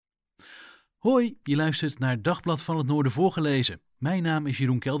Hoi, je luistert naar Dagblad van het Noorden voorgelezen. Mijn naam is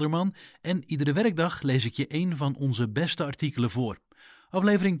Jeroen Kelderman en iedere werkdag lees ik je een van onze beste artikelen voor.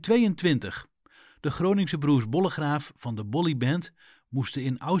 Aflevering 22. De Groningse broers Bollegraaf van de Bolly Band moesten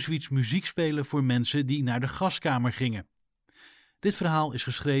in Auschwitz muziek spelen voor mensen die naar de gaskamer gingen. Dit verhaal is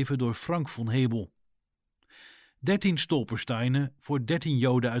geschreven door Frank von Hebel. 13 stolpersteinen voor 13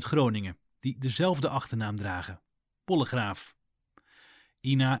 Joden uit Groningen, die dezelfde achternaam dragen. Bollegraaf.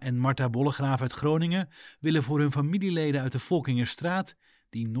 Ina en Marta Bollegraaf uit Groningen willen voor hun familieleden uit de Volkingerstraat,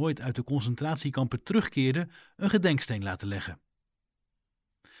 die nooit uit de concentratiekampen terugkeerden, een gedenksteen laten leggen.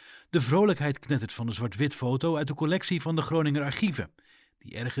 De vrolijkheid knettert van de zwart-wit foto uit de collectie van de Groninger archieven,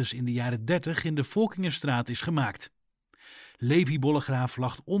 die ergens in de jaren 30 in de Volkingerstraat is gemaakt. Levi Bollegraaf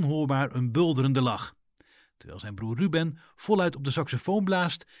lacht onhoorbaar een bulderende lach, terwijl zijn broer Ruben voluit op de saxofoon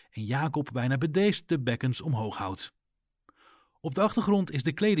blaast en Jacob bijna bedeesd de bekkens omhoog houdt. Op de achtergrond is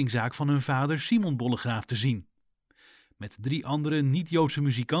de kledingzaak van hun vader Simon Bollegraaf te zien. Met 3 andere niet-Joodse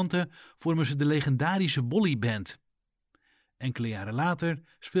muzikanten vormen ze de legendarische Bolly Band. Enkele jaren later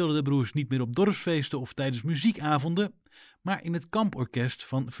speelden de broers niet meer op dorpsfeesten of tijdens muziekavonden, maar in het kamporkest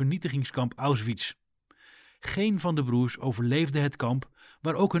van vernietigingskamp Auschwitz. Geen van de broers overleefde het kamp,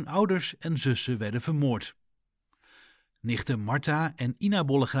 waar ook hun ouders en zussen werden vermoord. Nichten Marta en Ina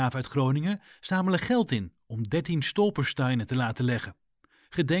Bollegraaf uit Groningen zamelen geld in om 13 stolpersteinen te laten leggen.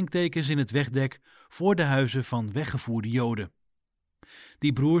 Gedenktekens in het wegdek voor de huizen van weggevoerde Joden.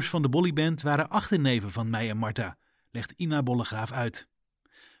 Die broers van de Bolly Band waren achterneven van mij en Marta, legt Ina Bollegraaf uit.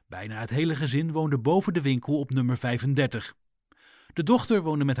 Bijna het hele gezin woonde boven de winkel op nummer 35. De dochter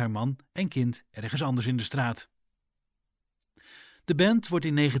woonde met haar man en kind ergens anders in de straat. De band wordt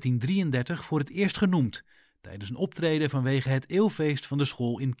in 1933 voor het eerst genoemd tijdens een optreden vanwege het eeuwfeest van de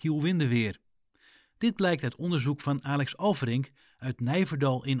school in Kiel-Windeweer. Dit blijkt uit onderzoek van Alex Alverink uit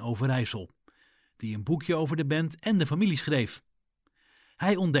Nijverdal in Overijssel, die een boekje over de band en de familie schreef.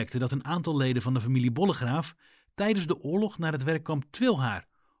 Hij ontdekte dat een aantal leden van de familie Bollegraaf tijdens de oorlog naar het werkkamp Twilhaar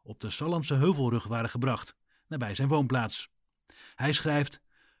op de Sallandse Heuvelrug waren gebracht, nabij zijn woonplaats. Hij schrijft: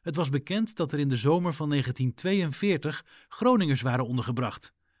 het was bekend dat er in de zomer van 1942 Groningers waren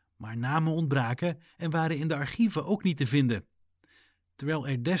ondergebracht, maar namen ontbraken en waren in de archieven ook niet te vinden. Terwijl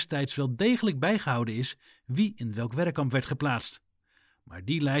er destijds wel degelijk bijgehouden is wie in welk werkkamp werd geplaatst. Maar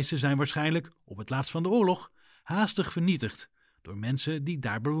die lijsten zijn waarschijnlijk, op het laatst van de oorlog, haastig vernietigd door mensen die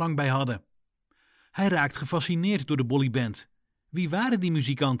daar belang bij hadden. Hij raakt gefascineerd door de Bolly Band. Wie waren die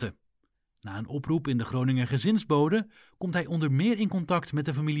muzikanten? Na een oproep in de Groninger gezinsbode komt hij onder meer in contact met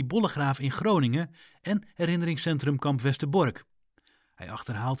de familie Bollegraaf in Groningen en herinneringscentrum Kamp Westerbork. Hij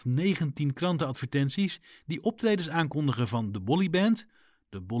achterhaalt 19 krantenadvertenties die optredens aankondigen van de Bolly Band,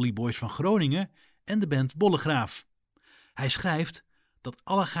 de Bolly Boys van Groningen en de band Bollegraaf. Hij schrijft: dat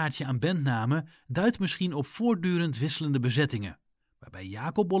allegaartje aan bandnamen duidt misschien op voortdurend wisselende bezettingen, waarbij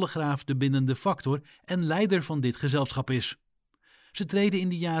Jacob Bollegraaf de bindende factor en leider van dit gezelschap is. Ze treden in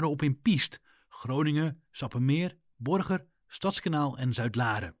die jaren op in Piest, Groningen, Sappemeer, Borger, Stadskanaal en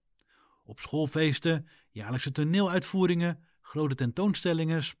Zuidlaren. Op schoolfeesten, jaarlijkse toneeluitvoeringen, grote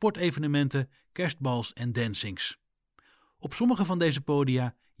tentoonstellingen, sportevenementen, kerstbals en dancings. Op sommige van deze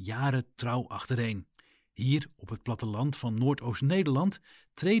podia jaren trouw achtereen. Hier, op het platteland van Noordoost-Nederland,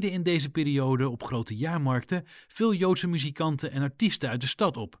 treden in deze periode op grote jaarmarkten veel Joodse muzikanten en artiesten uit de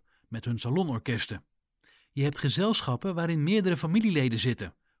stad op, met hun salonorkesten. Je hebt gezelschappen waarin meerdere familieleden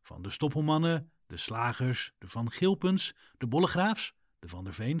zitten, van de Stoppelmannen, de Slagers, de Van Gilpens, de Bollegraafs, de Van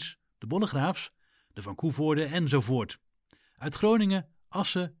der Veens, de Bollegraafs, de Van Koevoorde enzovoort. Uit Groningen,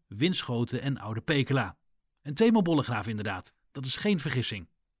 Assen, Winschoten en Oude Pekela. En tweemaal Bollegraaf inderdaad, dat is geen vergissing.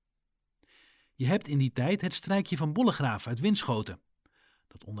 Je hebt in die tijd het strijkje van Bollegraaf uit Winschoten,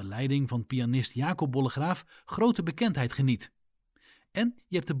 dat onder leiding van pianist Jacob Bollegraaf grote bekendheid geniet. En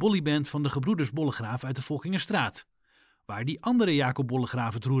je hebt de Bolly Band van de gebroeders Bollegraaf uit de Volkingerstraat, waar die andere Jacob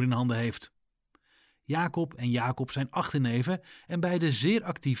Bollegraaf het roer in handen heeft. Jacob en Jacob zijn achterneven en beide zeer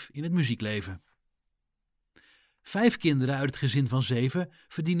actief in het muziekleven. 5 kinderen uit het gezin van 7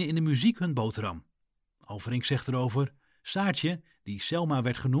 verdienen in de muziek hun boterham. Alverink zegt erover: Saartje, die Selma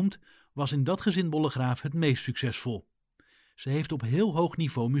werd genoemd, was in dat gezin Bollegraaf het meest succesvol. Ze heeft op heel hoog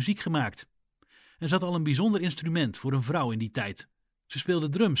niveau muziek gemaakt. En ze had al een bijzonder instrument voor een vrouw in die tijd. Ze speelde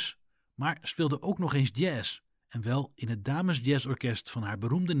drums, maar speelde ook nog eens jazz. En wel in het damesjazzorkest van haar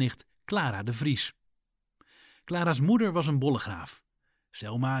beroemde nicht Clara de Vries. Clara's moeder was een Bollegraaf.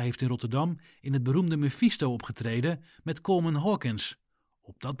 Selma heeft in Rotterdam in het beroemde Mephisto opgetreden met Coleman Hawkins,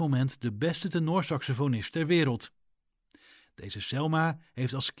 op dat moment de beste tenorsaxofonist ter wereld. Deze Selma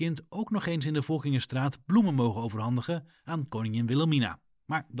heeft als kind ook nog eens in de Volkingerstraat bloemen mogen overhandigen aan koningin Wilhelmina,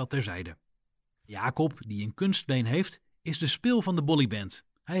 maar dat terzijde. Jacob, die een kunstbeen heeft, is de speel van de Bolly Band.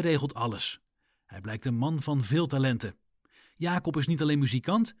 Hij regelt alles. Hij blijkt een man van veel talenten. Jacob is niet alleen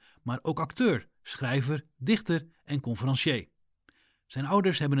muzikant, maar ook acteur, schrijver, dichter en conferencier. Zijn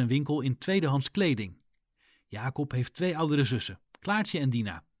ouders hebben een winkel in tweedehands kleding. Jacob heeft 2 oudere zussen, Klaartje en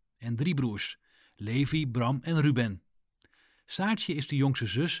Dina, en 3 broers, Levi, Bram en Ruben. Saartje is de jongste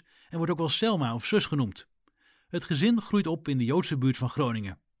zus en wordt ook wel Selma of zus genoemd. Het gezin groeit op in de Joodse buurt van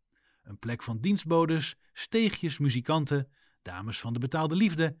Groningen. Een plek van dienstbodes, steegjes, muzikanten, dames van de betaalde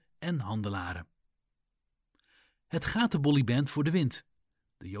liefde en handelaren. Het gaat de Bolly Band voor de wind.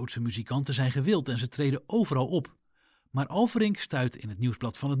 De Joodse muzikanten zijn gewild en ze treden overal op. Maar Alverink stuit in het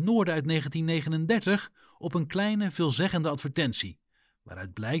Nieuwsblad van het Noorden uit 1939 op een kleine, veelzeggende advertentie,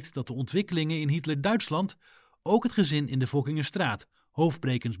 waaruit blijkt dat de ontwikkelingen in Hitler-Duitsland ook het gezin in de Fokkingerstraat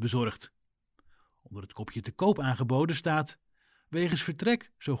hoofdbrekens bezorgt. Onder het kopje te koop aangeboden staat: wegens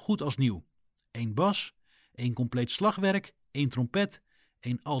vertrek zo goed als nieuw. 1 bas, 1 compleet slagwerk, 1 trompet,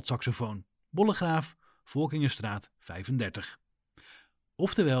 1 altsaxofoon. Bollegraaf, Fokkingerstraat 35.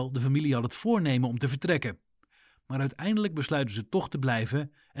 Oftewel, de familie had het voornemen om te vertrekken. Maar uiteindelijk besluiten ze toch te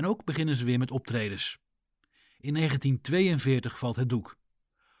blijven en ook beginnen ze weer met optredens. In 1942 valt het doek.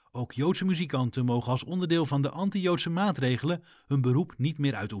 Ook Joodse muzikanten mogen als onderdeel van de anti-Joodse maatregelen hun beroep niet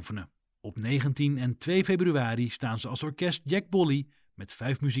meer uitoefenen. Op 19 en 2 februari staan ze als orkest Jack Bolly met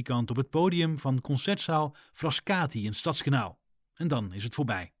 5 muzikanten op het podium van concertzaal Frascati in Stadskanaal. En dan is het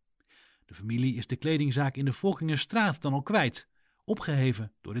voorbij. De familie is de kledingzaak in de Fokkingerstraat dan al kwijt,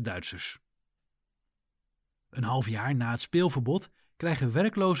 opgeheven door de Duitsers. Een half jaar na het speelverbod krijgen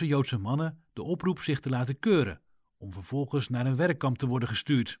werkloze Joodse mannen de oproep zich te laten keuren, om vervolgens naar een werkkamp te worden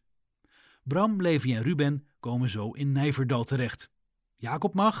gestuurd. Bram, Levi en Ruben komen zo in Nijverdal terecht.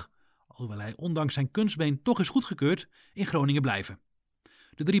 Jacob mag, alhoewel hij ondanks zijn kunstbeen toch is goedgekeurd, in Groningen blijven.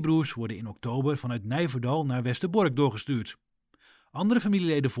 De 3 broers worden in oktober vanuit Nijverdal naar Westerbork doorgestuurd. Andere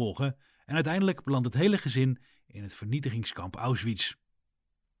familieleden volgen en uiteindelijk belandt het hele gezin in het vernietigingskamp Auschwitz.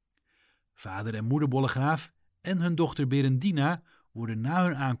 Vader en moeder Bollegraaf en hun dochter Berendina worden na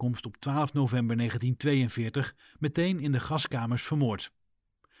hun aankomst op 12 november 1942 meteen in de gaskamers vermoord.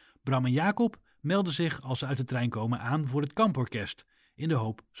 Bram en Jacob melden zich als ze uit de trein komen aan voor het kamporkest, in de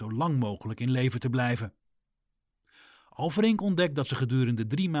hoop zo lang mogelijk in leven te blijven. Alverink ontdekt dat ze gedurende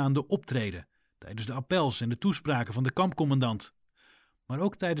 3 maanden optreden, tijdens de appels en de toespraken van de kampcommandant, maar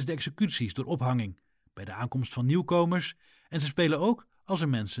ook tijdens de executies door ophanging, bij de aankomst van nieuwkomers, en ze spelen ook als er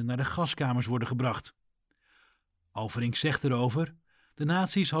mensen naar de gaskamers worden gebracht. Alverink zegt erover: de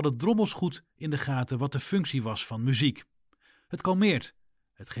nazi's hadden drommels goed in de gaten wat de functie was van muziek. Het kalmeert,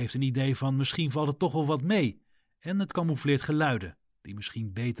 het geeft een idee van misschien valt het toch wel wat mee en het camoufleert geluiden die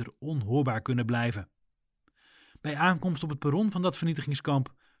misschien beter onhoorbaar kunnen blijven. Bij aankomst op het perron van dat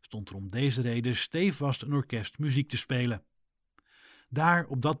vernietigingskamp stond er om deze reden stevast een orkest muziek te spelen. Daar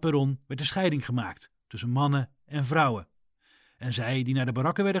op dat perron werd de scheiding gemaakt tussen mannen en vrouwen. En zij die naar de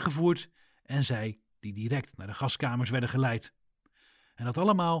barakken werden gevoerd en zij die direct naar de gaskamers werden geleid. En dat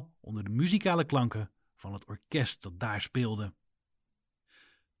allemaal onder de muzikale klanken van het orkest dat daar speelde.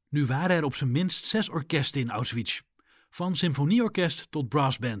 Nu waren er op zijn minst 6 orkesten in Auschwitz, van symfonieorkest tot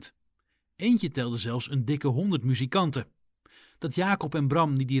brassband. Eentje telde zelfs een dikke 100 muzikanten. Dat Jacob en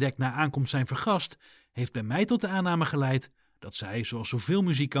Bram niet direct na aankomst zijn vergast, heeft bij mij tot de aanname geleid dat zij, zoals zoveel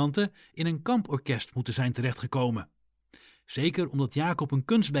muzikanten, in een kamporkest moeten zijn terechtgekomen. Zeker omdat Jacob een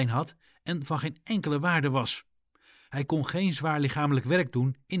kunstbeen had en van geen enkele waarde was. Hij kon geen zwaar lichamelijk werk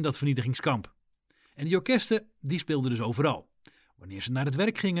doen in dat vernietigingskamp. En die orkesten, die speelden dus overal. Wanneer ze naar het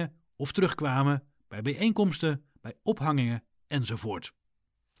werk gingen of terugkwamen, bij bijeenkomsten, bij ophangingen enzovoort.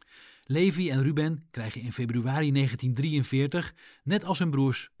 Levi en Ruben krijgen in februari 1943, net als hun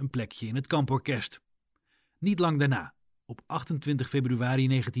broers, een plekje in het kamporkest. Niet lang daarna, op 28 februari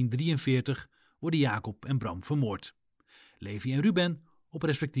 1943, worden Jacob en Bram vermoord. Levi en Ruben op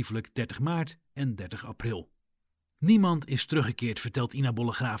respectievelijk 30 maart en 30 april. Niemand is teruggekeerd, vertelt Ina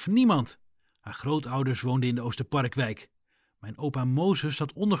Bollegraaf. Niemand. Haar grootouders woonden in de Oosterparkwijk. Mijn opa Mozes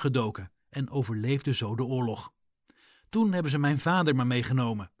zat ondergedoken en overleefde zo de oorlog. Toen hebben ze mijn vader maar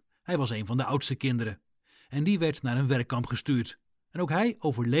meegenomen. Hij was een van de oudste kinderen. En die werd naar een werkkamp gestuurd. En ook hij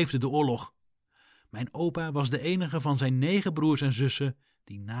overleefde de oorlog. Mijn opa was de enige van zijn 9 broers en zussen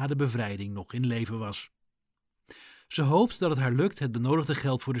die na de bevrijding nog in leven was. Ze hoopt dat het haar lukt het benodigde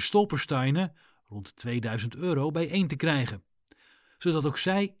geld voor de stolpersteinen, rond 2000 euro, bijeen te krijgen, zodat ook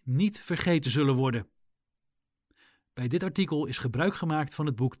zij niet vergeten zullen worden. Bij dit artikel is gebruik gemaakt van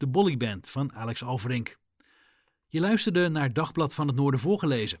het boek De Bolly Band van Alex Alverink. Je luisterde naar Dagblad van het Noorden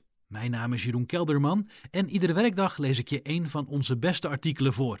voorgelezen. Mijn naam is Jeroen Kelderman en iedere werkdag lees ik je een van onze beste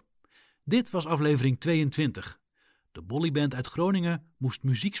artikelen voor. Dit was aflevering 22. De Bolly Band uit Groningen moest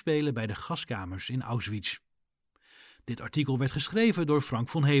muziek spelen bij de gaskamers in Auschwitz. Dit artikel werd geschreven door Frank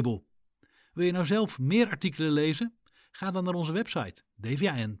von Hebel. Wil je nou zelf meer artikelen lezen? Ga dan naar onze website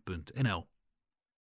dvan.nl.